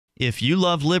If you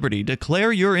love liberty,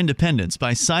 declare your independence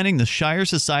by signing the Shire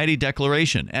Society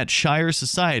Declaration at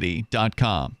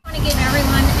shiresociety.com. I want to give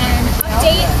everyone an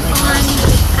update on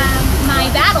my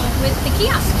battle with the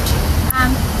kiosk.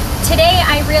 Today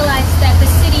I realized that the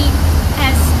city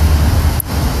has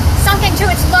sunken to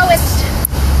its lowest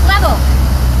level.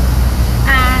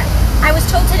 I was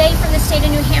told today from the state of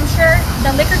New Hampshire,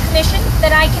 the Liquor Commission, that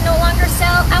I can no longer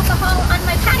sell alcohol on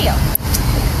my patio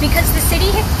because the city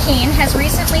of Keene has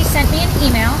recently sent me an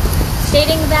email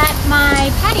stating that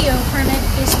my patio permit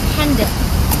is pending.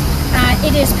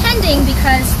 It is pending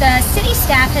because the city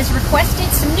staff has requested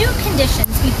some new conditions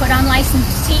be put on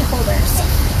licensee holders.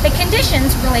 The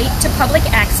conditions relate to public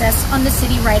access on the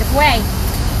city right-of-way.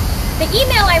 The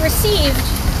email I received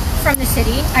from the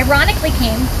city ironically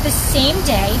came the same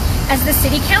day as the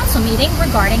city council meeting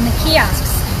regarding the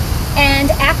kiosks.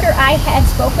 And after I had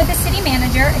spoke with the city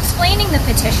manager explaining the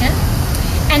petition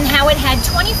and how it had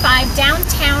 25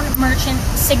 downtown merchant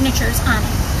signatures on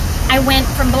it, I went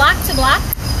from block to block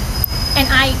and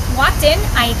I walked in.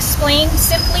 I explained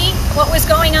simply what was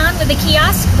going on with the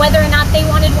kiosk, whether or not they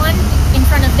wanted one in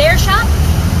front of their shop,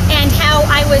 and how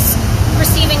I was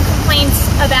receiving complaints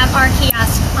about our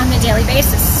kiosk on a daily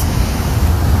basis.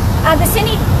 The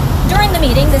city, during the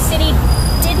meeting, the city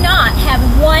did not have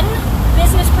one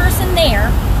business person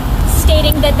there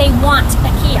stating that they want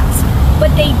a kiosk, but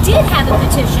they did have a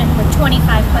petition with 25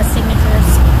 plus signatures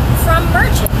from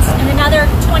merchants and another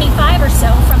 25 or so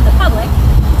from the public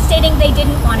stating they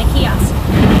didn't want a kiosk.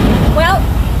 Well,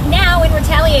 now in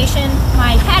retaliation,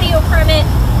 my patio permit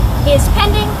is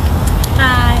pending,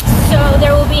 so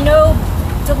there will be no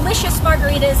delicious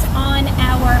margaritas on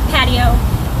our patio,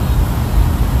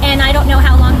 and I don't know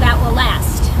how long that will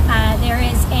last. There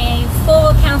is a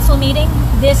full council meeting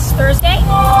this Thursday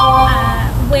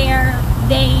where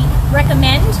they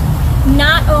recommend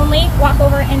not only walk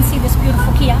over and see this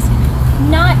beautiful kiosk,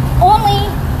 not only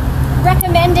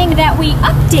recommending that we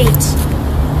update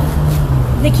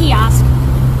the kiosk,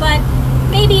 but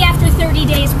maybe after 30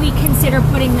 days we consider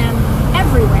putting them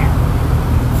everywhere.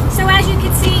 So as you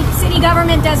can see, city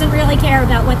government doesn't really care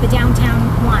about what the downtown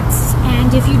wants.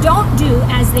 And if you don't do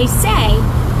as they say,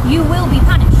 you will be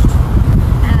punished.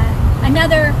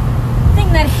 Another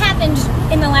thing that happened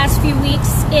in the last few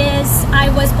weeks is I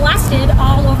was blasted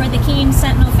all over the Keene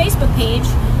Sentinel Facebook page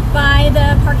by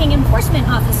the parking enforcement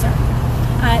officer.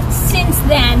 Since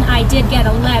then, I did get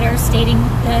a letter stating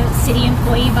the city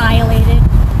employee violated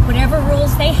whatever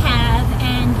rules they have,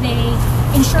 and they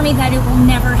ensure me that it will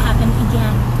never happen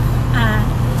again.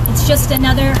 It's just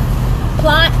another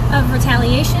plot of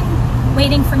retaliation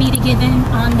waiting for me to give in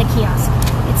on the kiosk.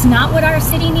 It's not what our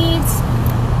city needs.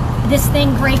 This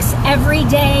thing breaks every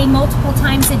day, multiple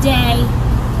times a day.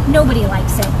 Nobody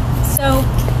likes it. So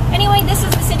anyway, this is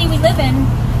the city we live in,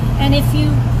 and if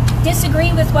you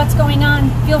disagree with what's going on,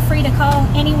 feel free to call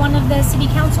any one of the city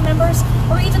council members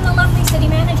or even the lovely city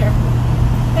manager.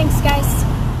 Thanks, guys.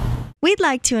 We'd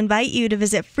like to invite you to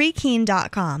visit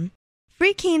freekeene.com.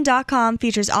 FreeKeene.com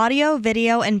features audio,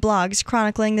 video, and blogs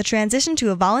chronicling the transition to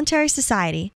a voluntary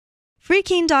society.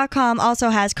 FreeKeene.com also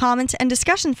has comments and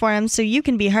discussion forums so you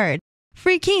can be heard.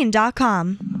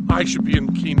 FreeKeene.com. I should be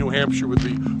in Keene, New Hampshire with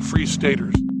the Free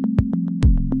Staters.